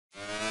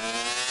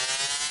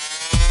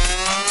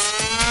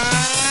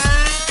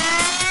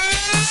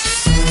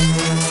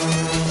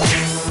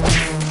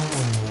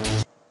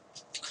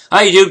How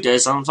you do?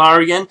 This on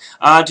fire again.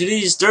 Today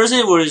is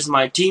Thursday, where is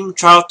my team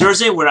tryout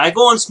Thursday, where I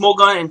go on Smoke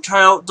Gun and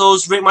try out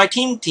those rate my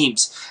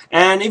teams.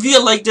 And if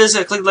you like this,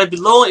 click like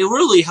below. It will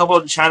really help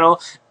out the channel.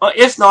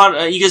 If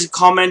not, you guys can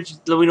comment,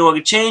 let me know what I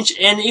can change.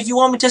 And if you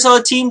want me to test out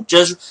a team,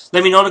 just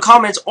let me know in the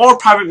comments or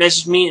private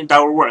message me, and that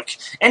will work.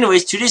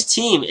 Anyways, today's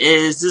team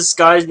is this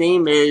guy's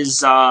name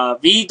is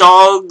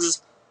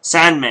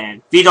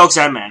Vdogsandman.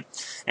 Vdogsandman.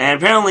 And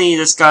apparently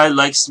this guy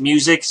likes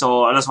music,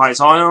 so that's why I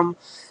saw him.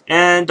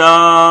 And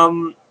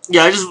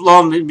yeah, I just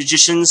love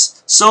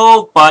magicians.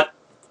 So, but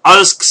I'll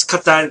just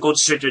cut that and go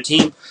straight to the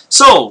team.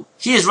 So,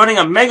 he is running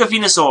a Mega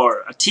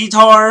Venusaur, a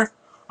T-Tar,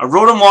 a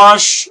Rotom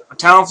Wash, a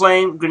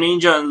Talonflame,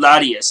 Greninja, and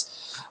Latias.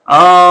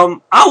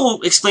 I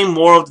will explain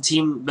more of the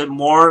team a bit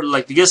more,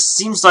 because it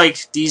seems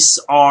like these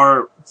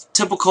are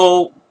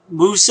typical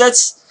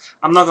movesets.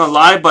 I'm not gonna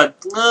lie, but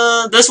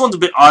this one's a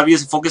bit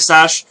obvious, Focus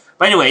Sash.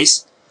 But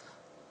anyways,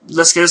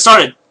 let's get it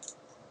started.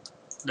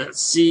 Let's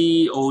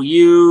see,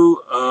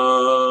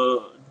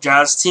 OU,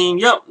 Jazz team,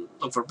 yep,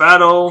 look for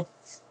battle.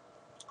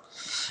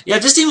 Yeah,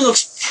 this team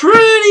looks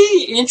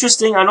pretty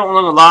interesting, I'm not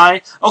gonna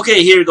lie.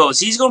 Okay, here it goes.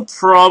 He's gonna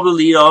probably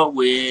lead off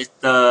with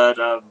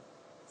the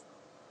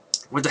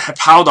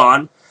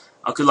Hippowdon.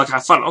 Good luck,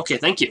 have fun. Okay,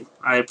 thank you.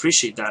 I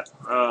appreciate that.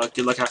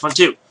 Good luck, have fun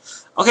too.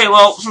 Okay,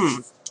 well,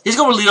 he's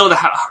gonna lead off the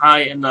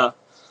high and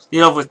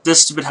lead off with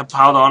this stupid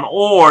Hippowdon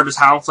or the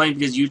Talonflame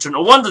because U-turn,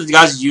 or one of the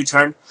guys is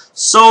U-turn.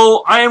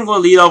 So I am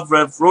going to lead off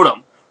with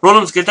Rotom.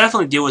 Rotom can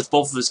definitely deal with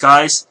both of his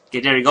guys.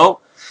 Okay, there you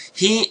go.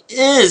 He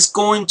is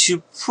going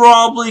to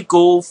probably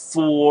go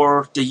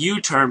for the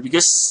U-turn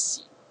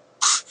because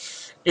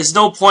it's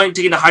no point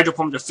taking the Hydro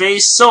Pump to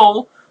face.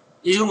 So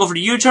he's going to go for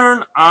the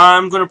U-turn.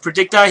 I'm going to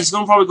predict that. He's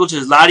going to probably go to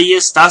his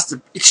Latias. That's the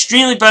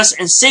extremely best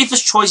and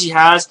safest choice he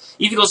has.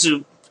 If he goes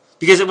to,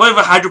 because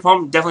whatever Hydro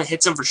Pump definitely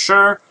hits him for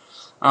sure.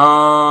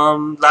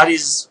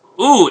 Latias,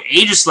 ooh,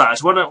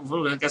 Aegislash.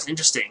 That's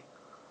interesting.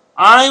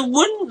 I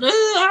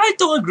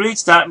don't agree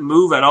to that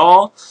move at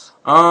all.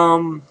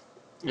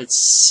 Let's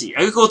see.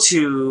 I could go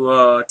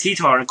to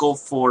T-Tar and go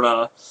for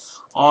the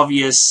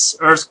obvious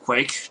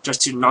Earthquake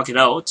just to knock it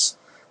out.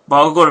 But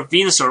I'll go to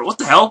Venusaur. What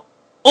the hell?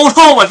 Oh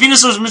no, my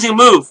Venusaur is missing a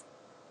move.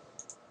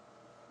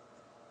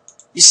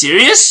 You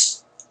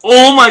serious?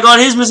 Oh my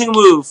god, he's missing a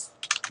move.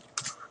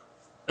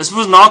 This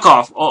was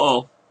knockoff.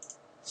 Uh-oh.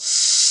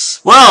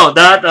 Well,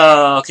 that,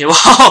 okay,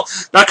 well,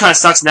 that kind of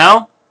sucks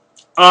now.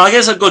 I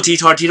guess I'll go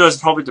T-Tar. T-Tar is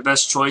probably the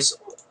best choice.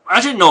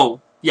 Actually, no,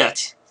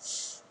 yet.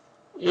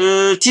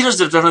 T-Tar is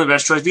definitely the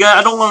best choice because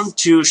I don't want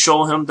to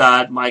show him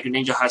that my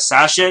Greninja has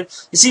Sash yet.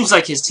 It seems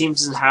like his team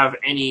doesn't have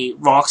any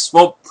rocks.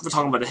 Well, we're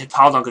talking about the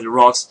Hippowdon because of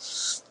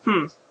rocks.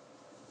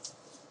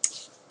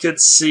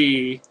 Let's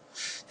see.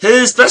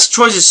 His best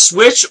choice is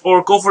switch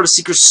or go for the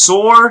Secret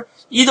Soar.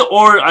 Either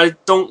or, I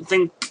don't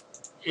think.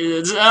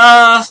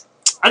 I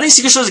think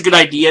Secret Soar is a good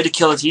idea to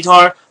kill a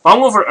T-Tar, but I'm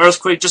going for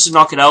Earthquake just to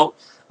knock it out.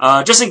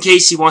 Just in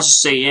case he wants to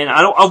stay in.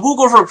 I will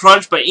go for a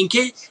crunch, but in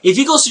case if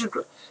he goes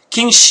to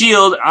King's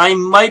Shield, I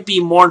might be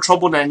more in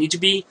trouble than I need to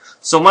be.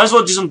 So might as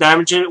well do some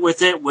damage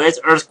with it with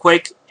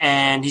Earthquake,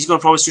 and he's gonna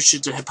probably switch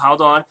it to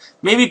Hippowdon.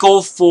 Maybe go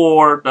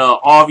for the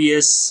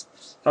obvious,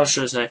 how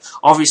should I say,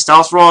 obvious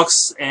Stealth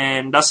Rocks,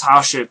 and that's how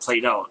it should have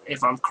played out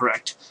if I'm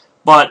correct.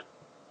 But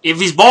if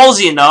he's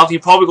ballsy enough,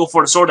 he'd probably go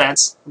for the Sword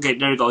Dance. Okay,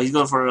 there you go. He's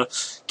going for a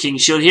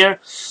King's Shield here.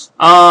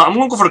 I'm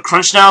going to go for the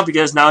Crunch now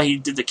because now he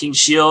did the King's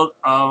Shield.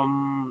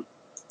 Doesn't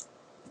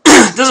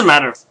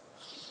matter.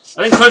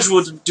 I think Crunch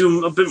will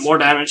do a bit more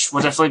damage,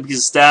 well, definitely because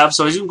of Stab.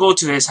 So he's going to go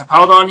to his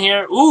Hippowdon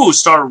here. Ooh,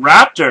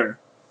 Staraptor.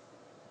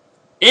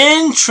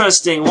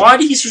 Interesting. Why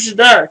did he switch it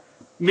there?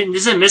 I mean,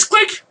 is it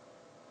Misclick?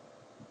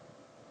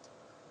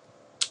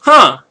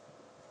 Huh.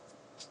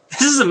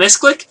 This is a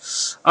Misclick?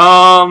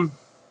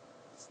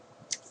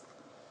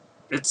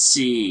 Let's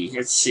see.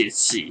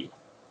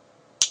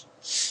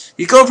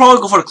 You could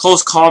probably go for the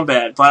close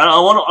combat, but I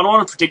don't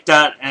want to predict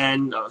that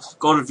and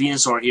go to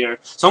Venusaur here.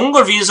 So I'm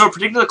gonna go to Venusaur,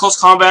 predict the close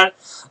combat.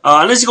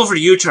 Unless you go for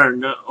the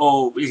U-turn.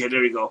 Oh, okay,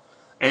 there you go.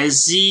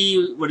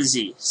 What is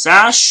he?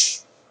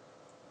 Sash.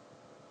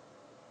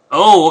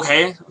 Oh,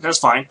 okay, that's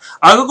fine.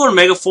 I'll go to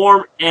Mega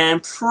Form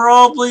and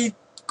probably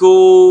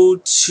go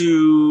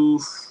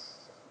to.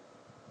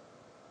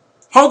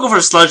 Probably go for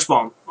a Sludge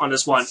Bomb on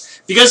this one.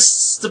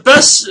 Because the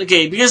best,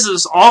 because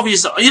it's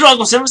obvious,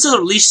 Uncle Simmons is a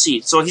Leech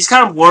Seed, so he's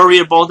kind of worried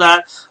about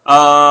that.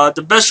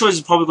 The best choice is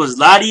probably goes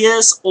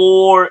Latias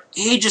or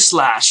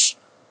Aegislash.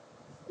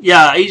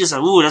 Yeah,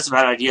 Aegislash, ooh, that's a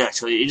bad idea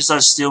actually.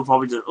 Aegislash still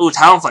probably does, ooh,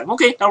 Talonflame,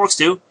 okay, that works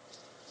too.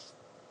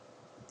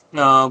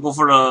 Go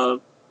for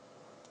the,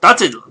 that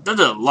did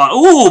a lot,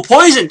 ooh,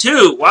 Poison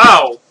too,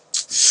 wow.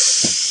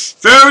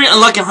 Very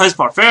unlucky on his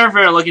part,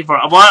 very unlucky part.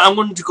 I'm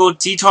going to go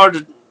T-Tar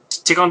to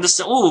take on this.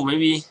 Oh,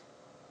 maybe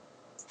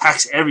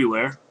hacks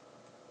everywhere.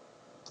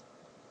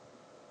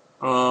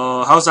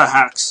 How's that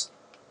hacks?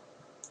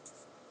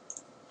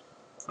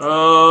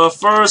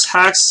 First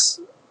hacks.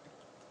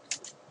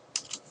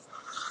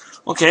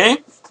 Okay.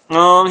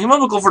 He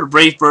might go for the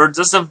Brave Bird.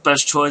 That's the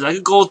best choice. I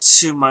could go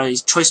to my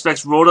Choice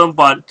Specs Rotom,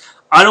 but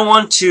I don't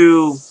want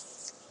to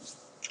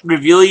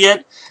reveal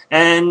yet.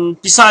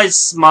 And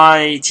besides,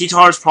 my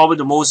T-Tar is probably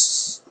the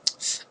most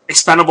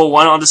expendable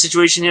one on the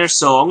situation here,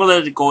 so I'm gonna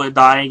let it go and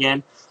die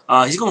again.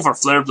 He's going for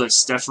Flare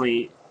Blitz,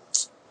 definitely.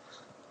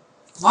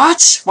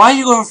 What? Why are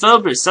you going for Flare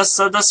Blitz?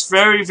 That's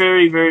very,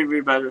 very, very,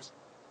 very bad.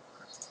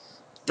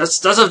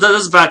 That's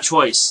a bad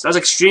choice. That's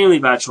extremely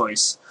bad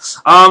choice.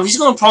 He's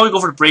gonna probably go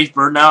for the Brave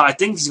Bird now. I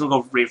think he's gonna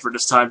go for Brave Bird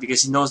this time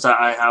because he knows that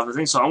I have a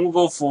thing. So I'm gonna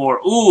go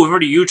for we've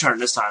already U-turn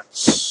this time.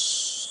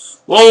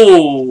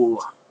 Whoa.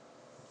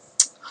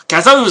 Okay,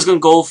 I thought he was gonna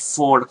go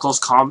for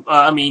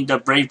the the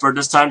Brave Bird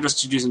this time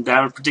just to do some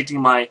damage, predicting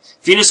my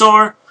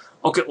Venusaur.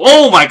 Okay.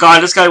 Oh my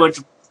God, this guy went.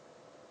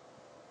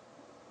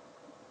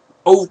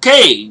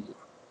 Okay.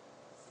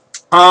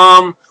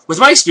 With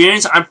my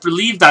experience, I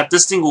believe that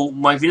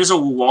my Venusaur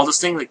will wall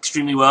this thing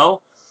extremely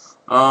well.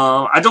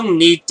 I don't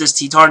need this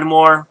T-Tar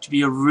anymore, to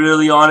be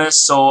really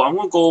honest, so I'm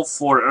gonna go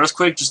for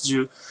Earthquake just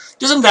to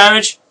do some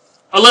damage.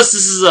 Unless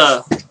this is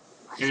an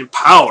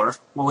Empower.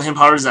 What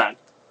Empower is that?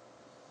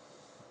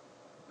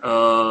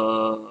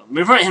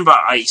 Maybe probably hit by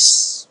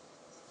Ice.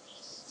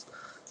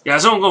 Yeah,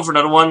 so I'm going for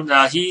another one.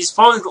 That's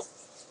probably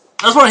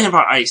hit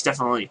by Ice,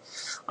 definitely.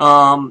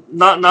 I'm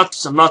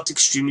not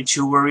extremely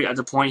too worried at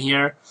the point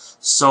here.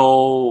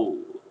 So,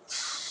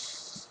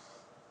 if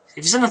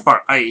he's in the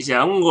part Ice,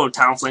 yeah, I'm gonna go to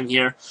Talonflame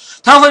here.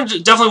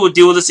 Talonflame definitely will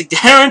deal with this.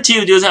 Guarantee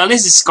will deal with it. At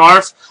least it's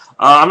Scarf.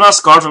 I'm not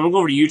Scarf. I'm gonna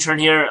go for the U-turn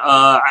here.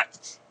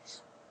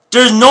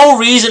 There's no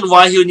reason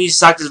why he would need to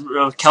sack this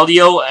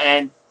Keldeo,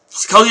 and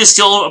Keldeo is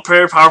still a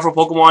very powerful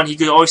Pokemon. He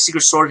could always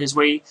Secret Sword his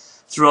way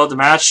throughout the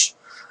match.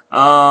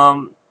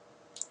 And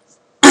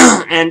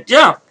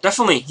yeah,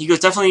 definitely, he could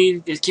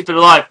definitely keep it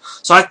alive.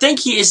 So I think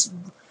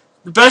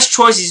the best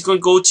choice he's going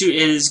to go to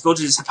is go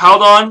to his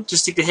Hippowdon,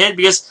 just take the hit,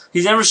 because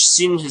he's never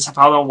seen his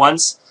Hippowdon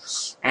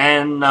once.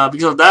 And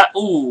because of that,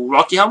 ooh,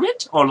 Rocky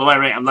Helmet? Oh,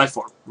 right, I'm Life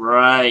Form.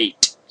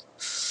 Right.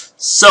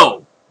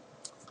 So,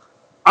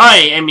 I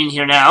am in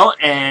here now,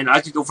 and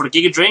I could go for the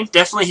Giga Drain.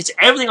 Definitely hits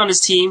everything on his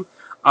team.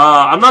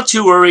 I'm not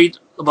too worried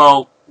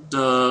about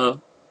the...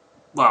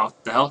 Wow,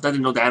 the hell? That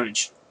did no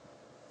damage.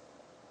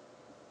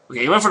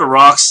 Okay, he went for the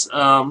rocks.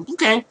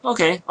 Okay,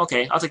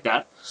 I'll take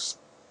that.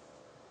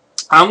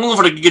 I'm going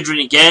for the Giga Drain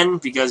again,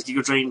 because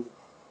Giga Drain...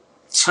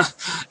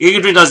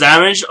 Giga Drain does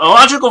damage. Oh,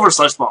 I'll just go for a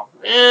Sludge Bomb.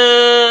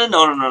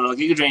 No.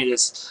 Giga Drain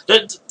is...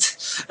 It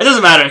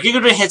doesn't matter.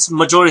 Giga Drain hits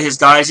majority of his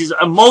guys.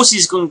 Most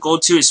he's going to go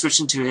to is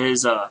switching to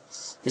his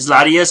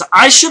Latias.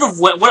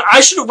 What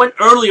I should have went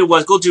earlier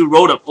was go to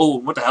Rotom. Oh,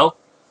 what the hell?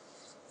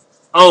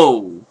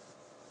 Oh.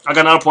 I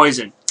got another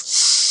poison.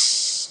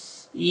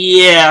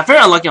 Yeah, very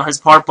unlucky on his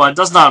part, but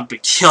that's not a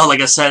big deal,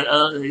 like I said.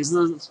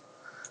 I'm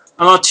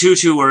not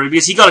too worried,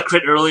 because he got a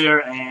crit earlier,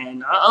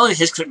 and only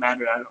his crit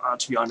mattered,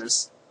 to be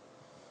honest.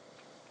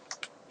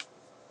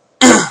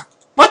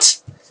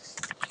 What?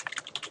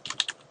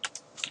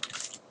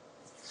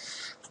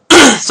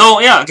 So,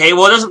 yeah, okay,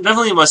 well,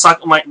 definitely my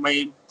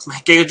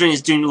Giga Drain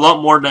is doing a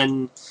lot more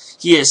than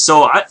he is,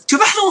 so too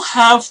bad I don't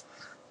have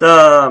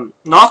the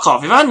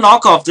knockoff. If I had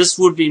knockoff, this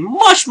would be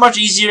much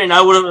easier, and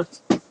I would have...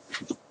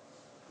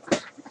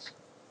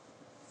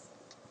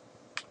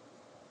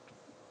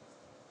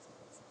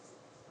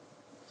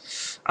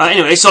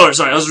 Anyway, sorry,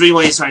 I was reading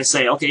what he's trying to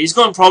say. Okay, he's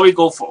going to probably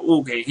go for...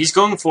 Okay, he's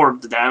going for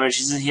the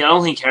damage. I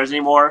don't think he cares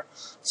anymore.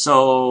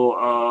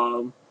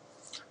 So,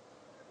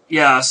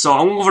 yeah, so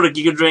I'm going to go for the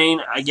Giga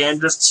Drain again,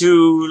 just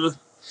to...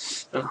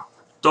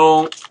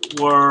 don't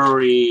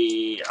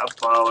worry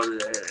about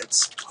it.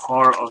 It's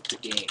part of the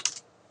game.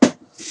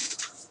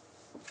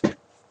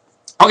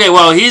 Okay,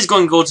 well, he's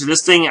going to go to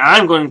this thing.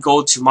 I'm going to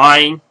go to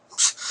mine.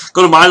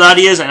 Go to my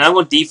Latias, and I'm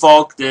going to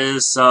default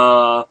this,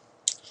 oh.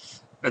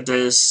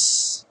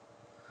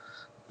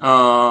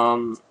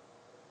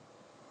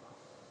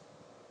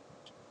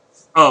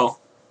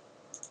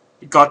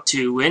 Got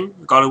to win?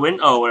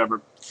 Oh,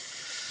 whatever.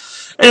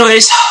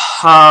 Anyways,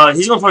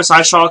 he's going to put a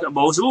Side Shock at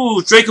most.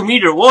 Ooh,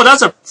 Dracometer. Whoa,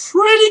 that's a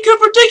pretty good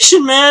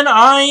prediction, man.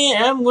 I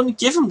am going to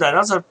give him that.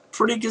 That's a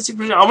pretty good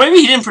prediction. Or maybe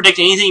he didn't predict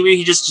anything. Maybe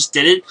he just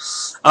did it.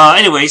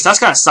 Anyways, that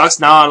kind of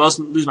sucks. Now I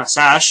lose my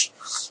Sash.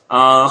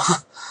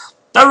 That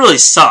really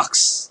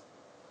sucks.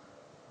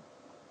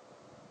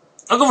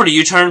 I'll go for the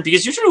U-turn,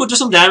 because U-turn will do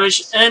some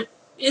damage, and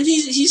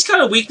he's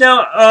kind of weak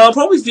now.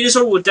 Probably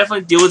Venusaur would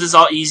definitely deal with this a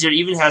lot easier.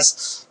 Even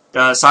has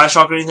Side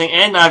Shock or anything,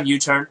 and I have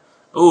U-turn.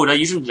 Ooh, that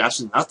U-turn did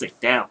absolutely nothing.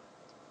 Damn.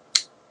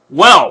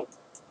 Well,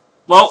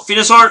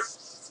 Venusaur,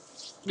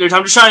 your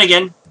time to shine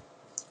again.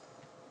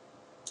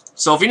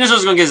 So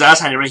Venusaur's gonna get his ass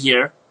handed right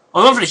here.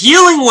 I'm going for the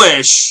Healing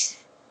Wish.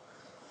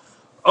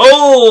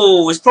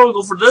 Oh, he's probably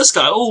going for this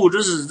guy. Oh,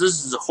 this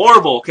is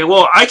horrible. Okay,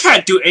 well, I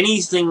can't do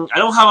anything. I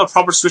don't have a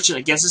proper switch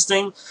against this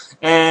thing,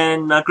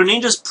 and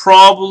Greninja's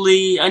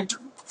probably. I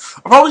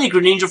probably need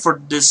Greninja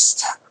for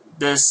this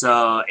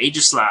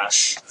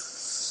Aegislash.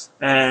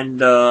 And,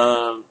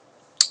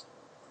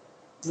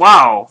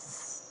 wow.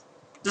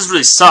 This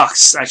really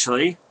sucks,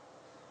 actually.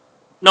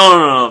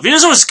 No.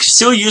 Venusaur is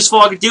still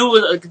useful. I could deal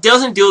with the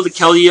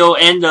Keldeo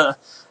and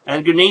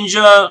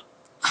Greninja.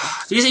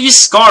 If you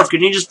Scarf,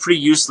 Greninja's pretty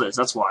useless,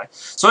 that's why.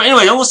 So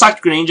anyway, I'm going to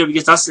stack Greninja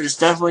because that's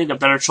definitely the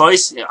better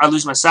choice. I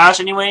lose my Sash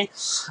anyway.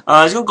 He's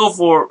going to go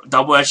for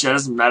Double Edge, that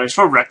doesn't matter. It's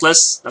for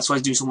Reckless, that's why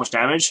he's doing so much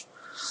damage.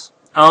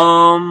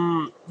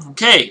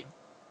 Okay.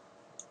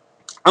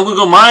 I'm going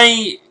to go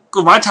my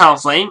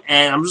Talonflame,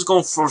 and I'm just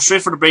going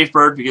straight for the Brave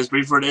Bird because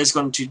Brave Bird is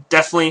going to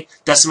definitely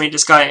decimate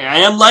this guy. I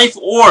am Life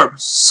Orb,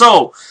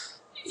 so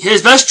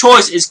his best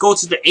choice is go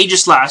to the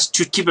Aegislash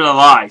to keep it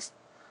alive,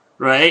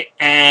 right?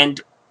 And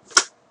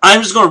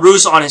I'm just going to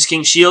roost on his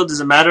King Shield.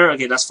 Doesn't matter.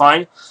 Okay, that's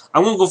fine.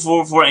 I'm going to go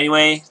for it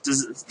anyway.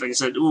 Like I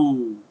said,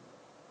 ooh,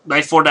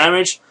 94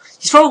 damage.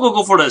 He's probably going to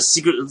go for the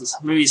secret,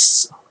 maybe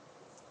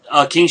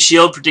King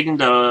Shield, predicting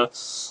the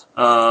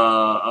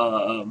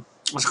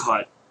what's it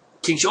called?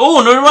 King Shield.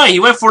 Oh, no, right. He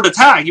went for the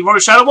attack. He brought a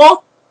Shadow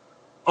Ball.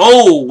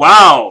 Oh,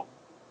 wow.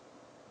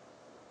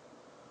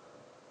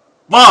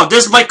 Wow,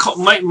 this might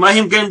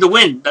him getting the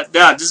win.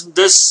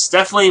 This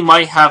definitely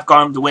might have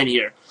gotten him the win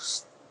here.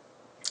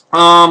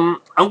 I'm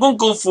going to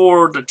go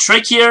for the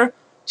trick here.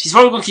 He's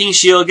probably going to King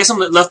Shield, get some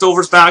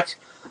leftovers back.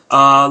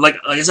 Like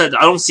I said,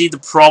 I don't see the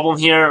problem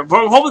here.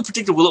 Probably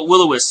predict the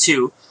Will-O-Wisp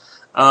too.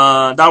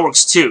 That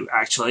works too,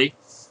 actually.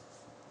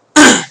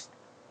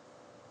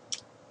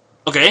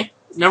 Okay,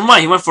 never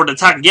mind. He went for the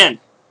attack again,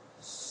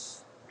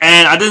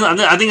 and I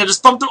think I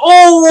just bumped him.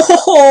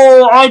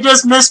 Oh, I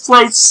just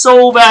misplayed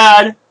so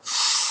bad.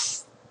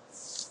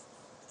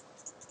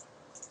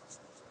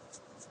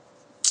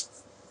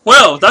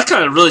 Well, that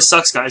kind of really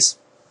sucks, guys.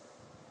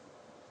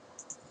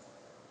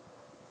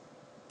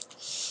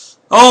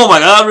 Oh my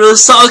god, that really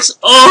sucks.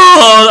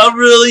 Oh, that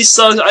really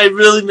sucks. I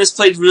really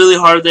misplayed really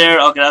hard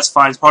there. Okay, that's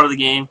fine. It's part of the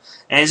game.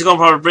 And he's going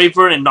to probably Brave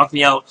Bird and knock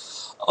me out.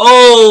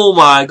 Oh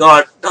my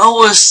god. That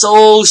was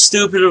so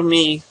stupid of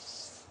me.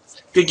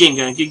 Good game,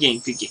 guys. Good game.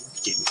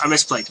 I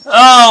misplayed.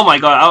 Oh my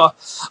god.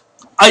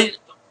 I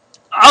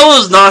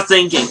was not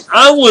thinking.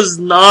 I was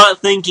not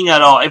thinking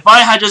at all. If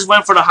I had just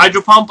went for the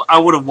Hydro Pump, I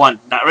would have won.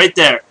 That right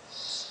there.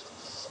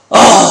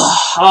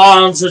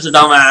 Oh, I'm such a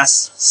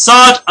dumbass.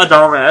 Such a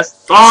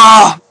dumbass.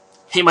 Ah.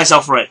 Hate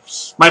myself for it.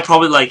 Might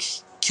probably, like,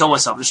 kill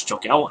myself. Just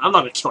joking. I'm not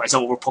gonna kill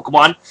myself over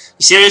Pokemon.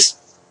 You serious?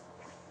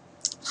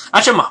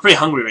 Actually, I'm pretty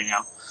hungry right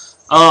now.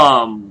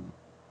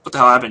 What the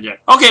hell happened there?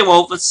 Okay,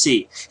 well, let's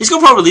see. He's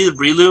gonna probably leave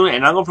the Breloom,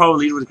 and I'm gonna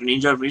probably leave with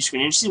Greninja.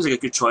 Greninja seems like a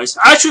good choice.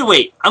 Actually,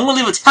 wait. I'm gonna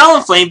leave with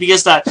Talonflame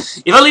because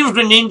if I leave with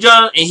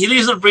Greninja and he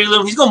leaves with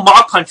Breloom, he's gonna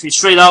Mach Punch me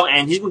straight out,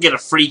 and he's gonna get a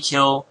free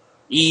kill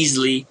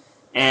easily.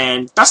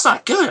 And that's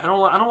not good. I don't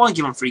want to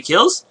give him free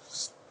kills.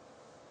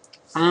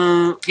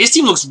 His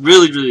team looks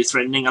really, really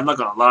threatening, I'm not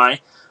gonna lie.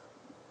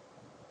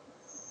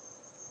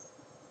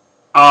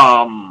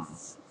 I'm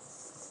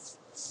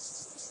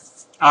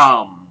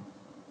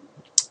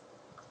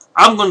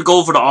gonna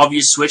go for the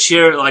obvious switch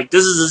here. Like,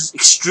 this is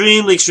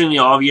extremely, extremely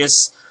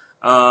obvious.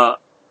 Yeah,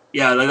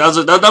 like,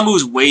 that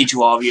move's way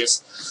too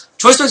obvious.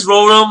 Choice Specs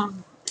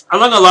Rotom. I'm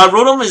not gonna lie,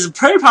 Rotom is a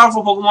very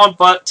powerful Pokemon,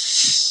 but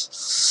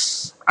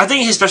I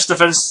think his special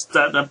defense,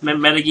 that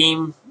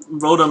metagame,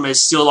 Rotom is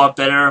still a lot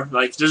better.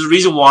 Like, there's a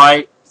reason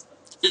why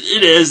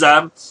it is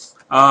that.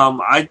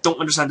 I don't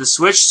understand the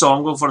switch, so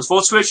I'm going for the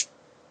full switch.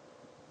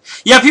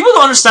 Yeah, people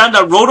don't understand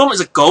that Rotom is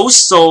a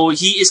ghost, so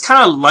he is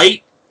kind of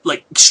light,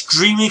 like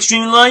extremely,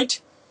 extremely light.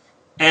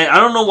 And I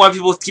don't know why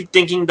people keep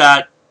thinking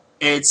that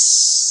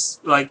it's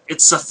like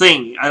it's a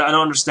thing. I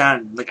don't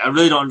understand. Like, I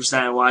really don't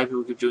understand why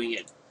people keep doing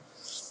it.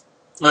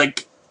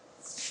 Like,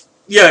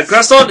 yeah,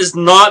 Grass Knot is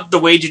not the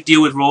way to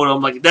deal with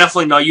Rotom. Like,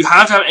 definitely not. You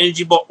have to have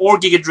Energy Ball or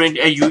Giga Drain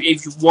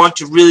if you want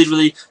to really,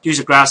 really use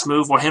a Grass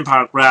move, or Hidden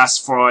Power Grass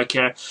for all I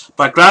care.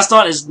 But Grass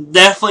Knot is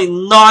definitely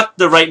not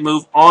the right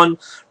move on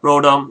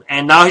Rotom,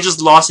 and now he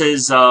just lost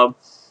his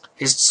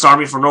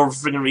Starmie for no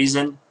freaking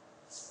reason.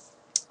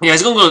 Yeah,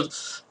 he's gonna go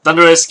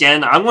Thundurus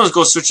again. I'm gonna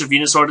go switch to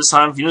Venusaur this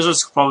time.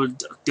 Venusaur's probably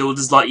deal with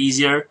this a lot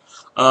easier.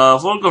 If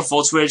I'm gonna go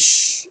full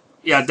switch,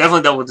 yeah,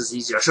 definitely dealt with this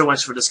easier. I should have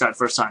went for this guy the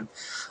first time.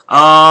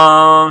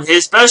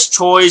 His best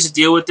choice to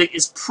deal with it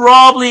is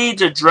probably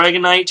the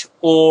Dragonite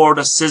or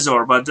the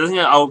Scizor, but I think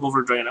I'll go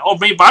for the Dragonite. Oh,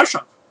 maybe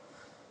Bioshock.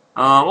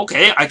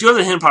 Okay, I do have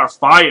the Hidden Power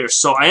Fire,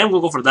 so I am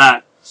going to go for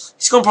that.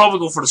 He's going to probably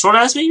go for the Sword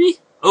Dance, maybe?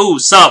 Oh,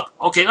 Sub.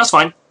 Okay, that's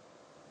fine.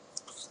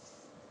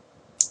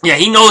 Yeah,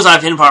 he knows I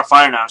have Hidden Power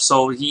Fire now,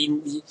 so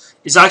he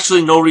is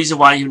actually no reason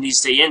why he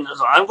needs to stay in.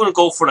 So I'm going to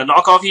go for the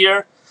knockoff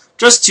here,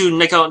 just to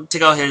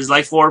take out his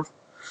Life Orb.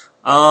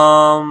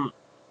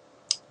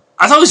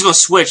 I thought he was going to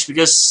switch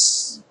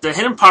because the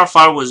Hidden Power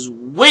Fire was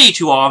way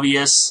too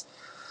obvious.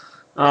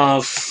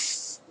 Yeah,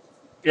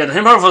 the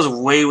Hidden Power Fire was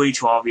way, way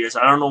too obvious.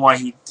 I don't know why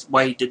he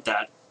did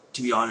that,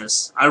 to be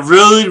honest. I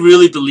really,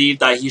 really believe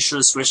that he should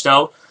have switched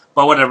out,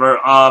 but whatever.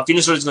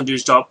 Venusaur is going to do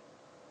his job.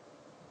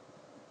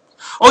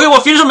 Okay,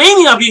 well, Venusaur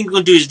maybe not going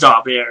to do his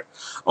job here.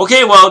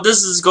 Okay, well,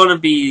 this is going to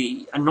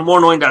be more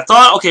annoying than I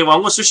thought. Okay, well,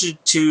 I'm going to switch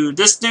it to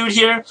this dude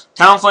here,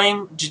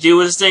 Talonflame, to deal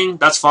with this thing.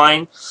 That's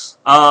fine.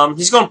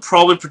 He's going to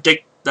probably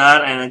predict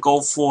that and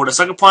go for the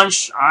Sucker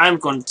Punch. I'm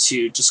going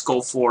to just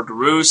go for the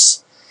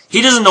Roost.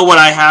 He doesn't know what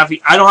I have.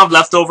 I don't have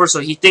leftovers, so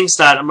he thinks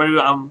that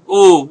I'm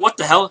ooh, what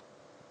the hell?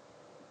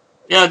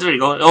 Yeah, there you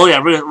go. Oh yeah,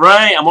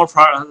 right. I'm more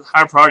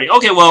higher priority.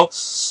 Okay, well,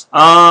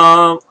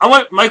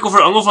 might go for.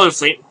 I'm going for the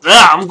flame.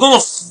 Yeah, I'm going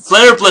with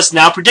Flare Bliss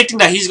now, predicting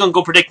that he's gonna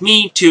go predict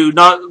me to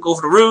not go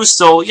for the roost.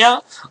 So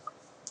yeah.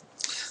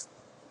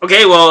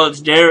 Okay, well,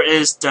 there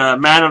is the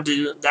man of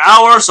the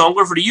hour. So I'm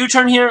going for the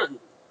U-turn here.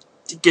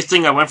 Good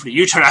thing I went for the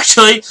U-turn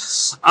actually.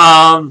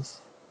 I'm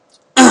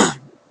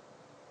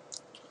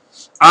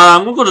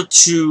gonna go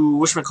to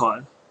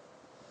whatchamacallit.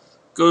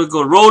 Go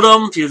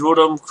Rotom, because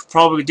Rotom could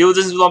probably deal with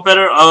this a lot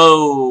better.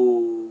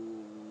 Oh,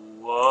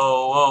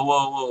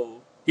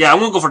 whoa. Yeah, I'm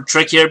gonna go for the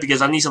trick here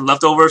because I need some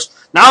leftovers.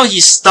 Now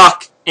he's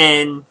stuck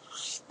in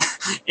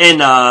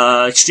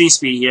extreme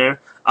speed here.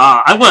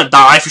 I'm gonna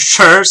die for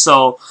sure,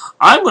 so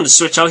I'm gonna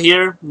switch out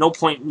here. No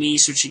point me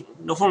switching.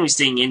 No point me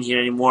staying in here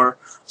anymore.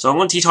 So I'm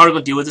gonna T-Tar go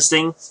deal with this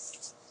thing.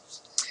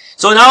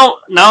 So now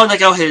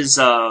knock out his.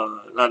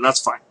 That's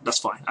fine. That's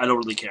fine. I don't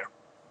really care.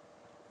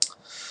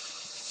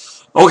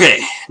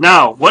 Okay,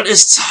 now who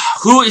is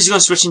he going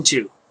to switch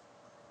into?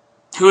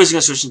 Who is he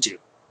going to switch into?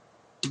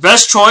 The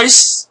best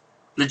choice,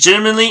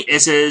 legitimately,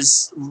 is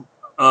his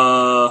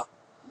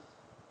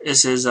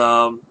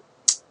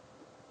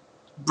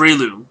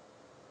Breloom.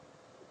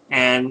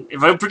 And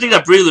if I predict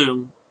that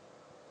Breloom,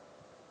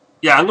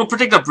 yeah, I'm going to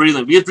predict that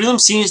Breloom because Breloom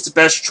seems the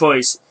best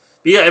choice.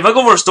 But yeah, if I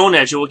go for a Stone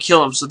Edge, it will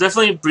kill him. So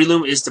definitely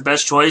Breloom is the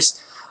best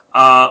choice.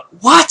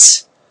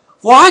 What?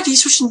 Why are you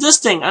switching this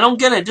thing? I don't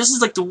get it. This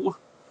is like the.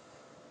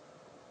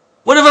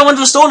 What if I went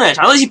to a Stone Edge?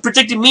 Unless he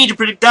predicted me to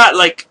predict that,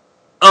 like,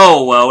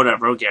 oh well,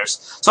 whatever, who cares?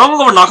 So I'm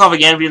gonna go for knockoff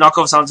again. If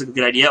knockoff sounds like a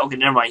good idea. Okay,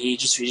 never mind. He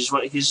just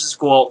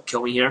go out,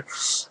 kill me here.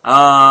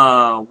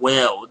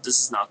 Well,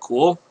 this is not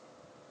cool.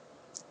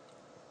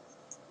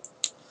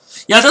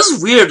 Yeah, this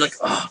is weird. Like,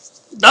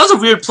 that was a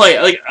weird play.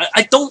 Like,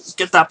 I don't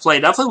get that play.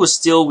 That play was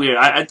still weird.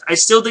 I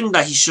still think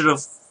that he should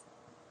have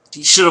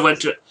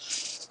went to it.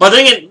 But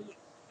then again,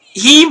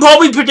 he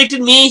probably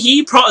predicted me.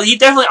 He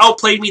definitely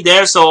outplayed me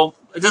there. So.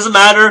 It doesn't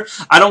matter.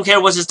 I don't care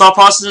what his thought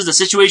process is. The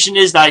situation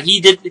is that he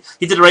did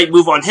the right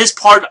move on his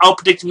part.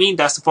 Out-predict me.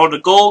 That's the part of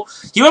the goal.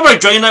 He went by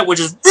Dragonite,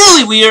 which is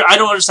really weird. I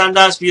don't understand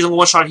that because I'm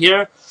one shot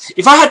here.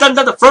 If I had done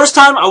that the first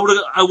time, I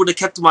would have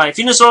kept my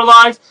Venusaur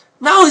alive.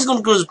 Now he's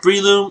gonna go to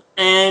Breloom,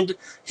 and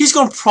he's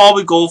gonna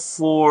probably go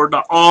for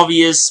the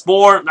obvious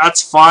Spore.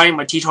 That's fine.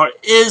 My T-Tar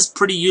is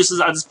pretty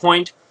useless at this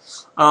point.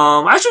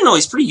 Actually no,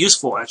 he's pretty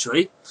useful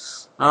actually.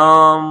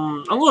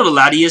 I'm going to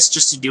Latias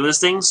just to do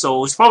this thing,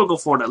 so he's probably go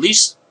for it at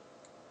least.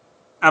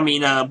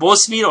 Bullet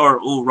Speed or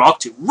Rock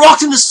Tomb. Rock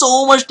Tomb does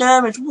so much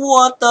damage.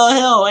 What the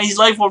hell? And he's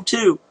Life Orb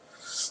too.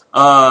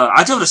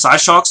 I do have the Side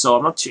Shock, so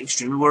I'm not too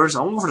extremely worried.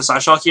 So I'm going for the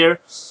Side Shock here.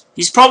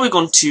 He's probably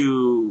going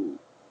to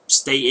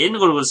stay in,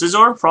 go to a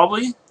Scizor,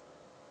 probably.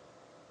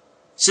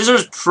 Scizor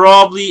is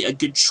probably a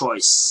good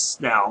choice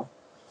now.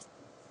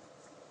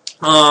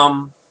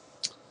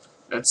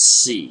 Let's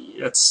see.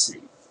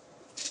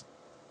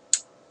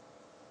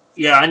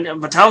 Yeah,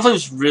 my Talon Flame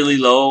is really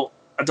low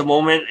at the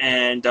moment,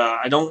 and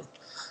I don't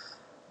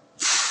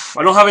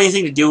have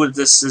anything to do with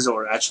this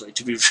Scizor, actually,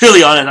 to be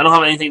really honest. I don't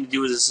have anything to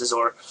do with this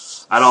Scizor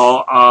at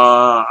all.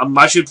 I'm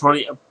actually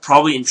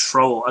probably in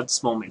trouble at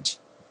this moment.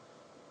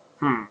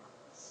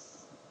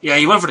 Yeah,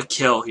 he went for the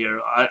kill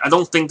here. I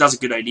don't think that's a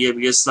good idea,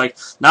 because, like,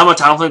 now my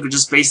Talon Flame could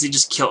just basically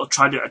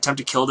try to attempt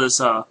to kill this,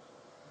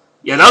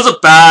 Yeah, that was a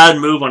bad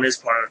move on his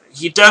part.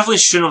 He definitely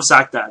shouldn't have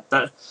sacked that.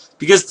 That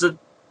was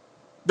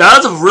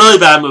a really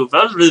bad move.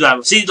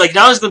 See, like,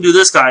 now he's going to do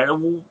this guy.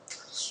 I'm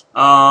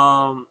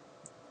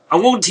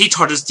going to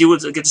T-Tar just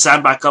get the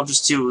sand back up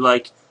just to,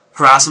 like,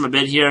 harass him a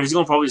bit here. He's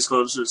going to probably just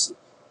go to his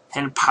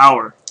hand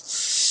power.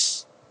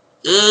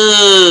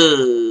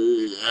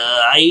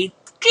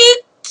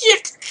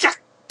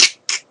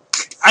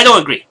 I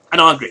don't agree.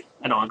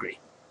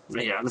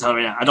 Right here, I'm telling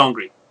you right now, I don't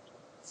agree.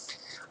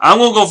 I'm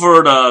going to go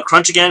for the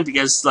Crunch again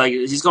because, like,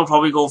 he's going to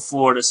probably go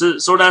for the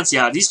Sword Dance.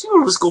 Yeah, these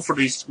people just go for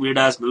these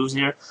weird-ass moves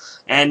here.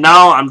 And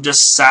now I'm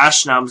just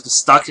sashed. Now I'm just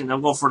stuck, and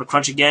I'm going for the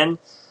Crunch again.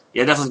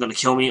 Yeah, definitely going to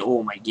kill me.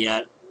 Oh, my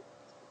God.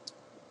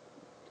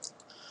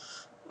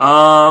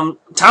 Talon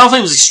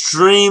Flame is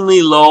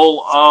extremely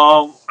low.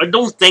 I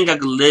don't think I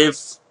could live.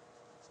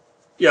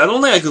 Yeah, I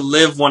don't think I could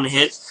live one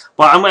hit.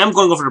 But I'm going to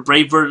go for the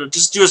Brave Bird.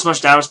 Just do as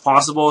much damage as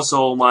possible.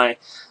 So my,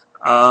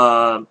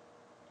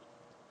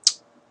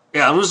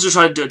 yeah, I'm just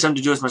trying to attempt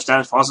to do as much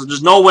damage as possible.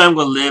 There's no way I'm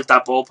going to live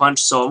that Bullet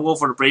Punch. So I'm going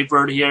for the Brave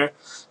Bird here.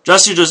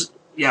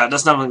 Yeah,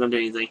 that's not going to do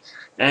anything.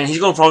 And he's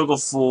going to probably go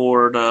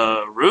for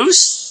the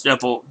Roost. Yeah,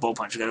 Bullet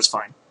Punch. Okay, that's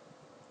fine.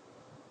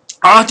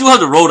 I do have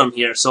the Rotom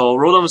here, so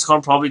Rotom is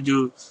going to probably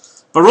do...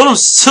 But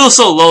Rotom's still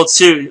so low,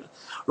 too.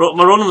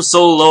 My Rotom is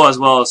so low as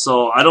well,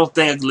 so I don't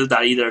think I can live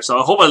that either. So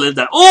I hope I live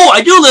that. Oh,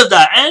 I do live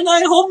that! And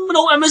I hope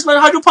I miss my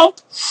Hydro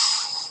Pump.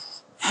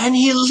 And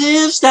he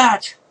lives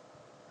that!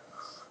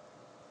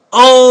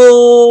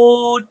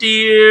 Oh,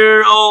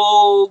 dear.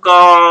 Oh,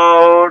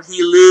 God.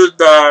 He lived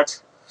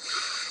that.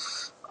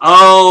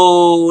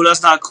 Oh,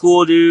 that's not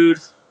cool, dude.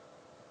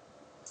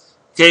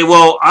 Okay,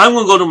 well, I'm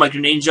going to go to my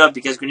Greninja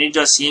because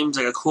Greninja seems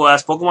like a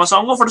cool-ass Pokemon, so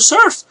I'm going for the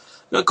Surf.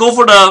 Go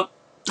for the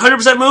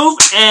 100% move,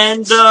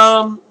 and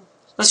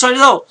Let's try it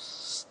out.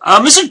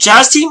 Mr.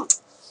 Jazz team.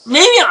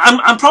 Maybe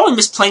I'm probably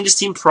misplaying this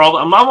team.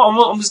 Probably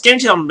I'm just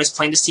guaranteed I'm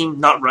misplaying this team.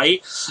 Not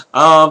right.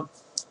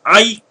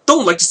 I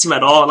don't like this team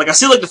at all. Like I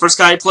still like the first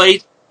guy I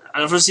played.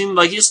 The first team,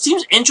 like his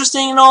team's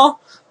interesting and all,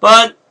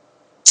 but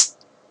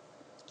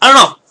I don't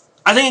know.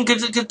 I think it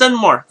could have done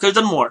more. Could have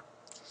done more.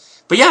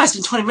 But yeah, it's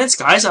been 20 minutes,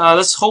 guys.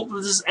 Let's hope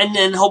this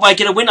and hope I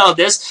get a win out of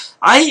this.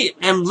 I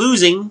am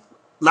losing.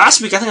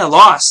 Last week I think I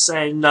lost,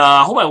 and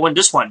I hope I win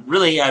this one.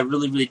 Really, I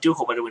really do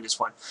hope I win this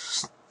one.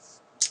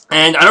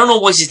 And I don't know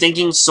what he's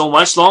thinking so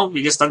much long,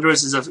 because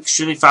Thundurus is an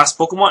extremely fast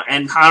Pokemon,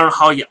 and I don't know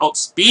how you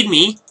outspeed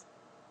me.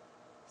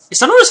 Is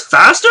Thundurus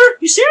faster?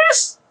 You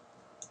serious?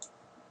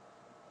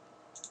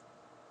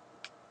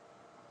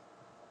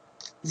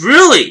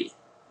 Really?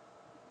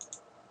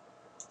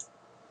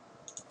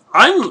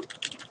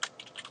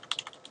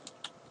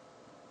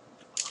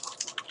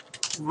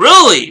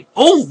 Really?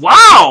 Oh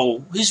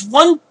wow! He's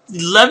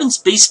 111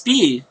 base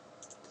speed.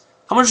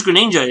 How much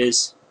Greninja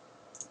is?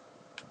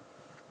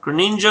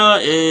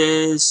 Greninja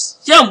is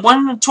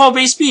 112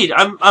 base speed.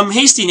 I'm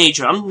hasty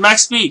nature. I'm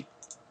max speed.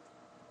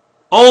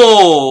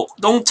 Oh,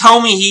 don't tell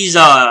me he's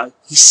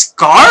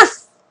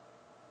Scarf?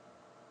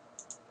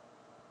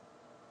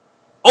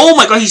 Oh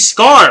my god, he's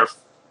Scarf.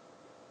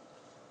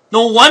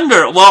 No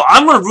wonder. Well,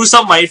 I'm gonna boost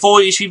up my full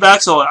HP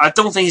back, so I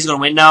don't think he's gonna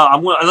win now.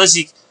 I'm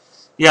just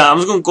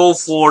gonna go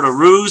for the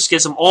ruse,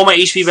 get all my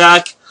HP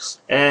back,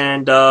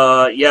 and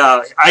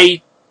yeah,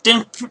 I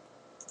didn't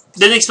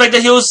expect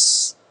that he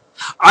was.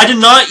 I did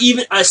not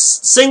even a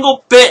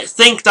single bit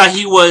think that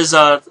he was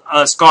a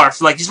Scarf.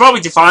 Like he's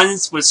probably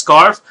Defiance with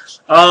Scarf.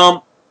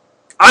 I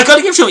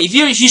gotta give it to him.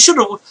 He should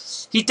have.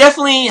 He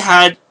definitely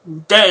had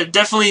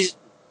definitely.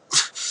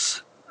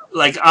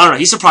 Like, I don't know,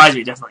 he surprised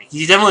me, definitely.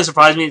 He definitely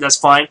surprised me, that's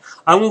fine.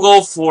 I'm gonna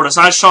go for the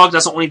Side Shock,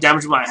 that's the only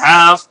damage I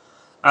have.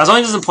 As long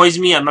as it doesn't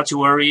poison me, I'm not too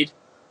worried.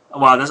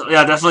 Wow,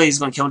 yeah, definitely he's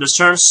gonna kill him this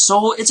turn.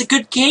 So, it's a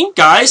good game,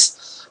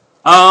 guys.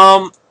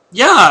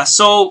 Yeah,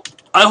 so,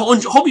 I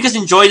hope you guys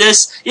enjoy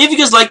this. If you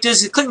guys like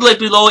this, click the link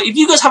below. If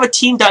you guys have a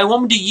team that you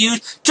want me to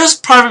use,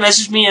 just private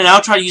message me and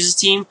I'll try to use this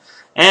team.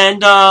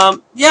 And,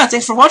 yeah,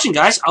 thanks for watching,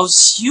 guys. I'll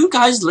see you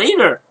guys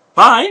later.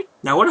 Bye.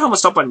 Now, where the hell my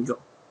stop button go?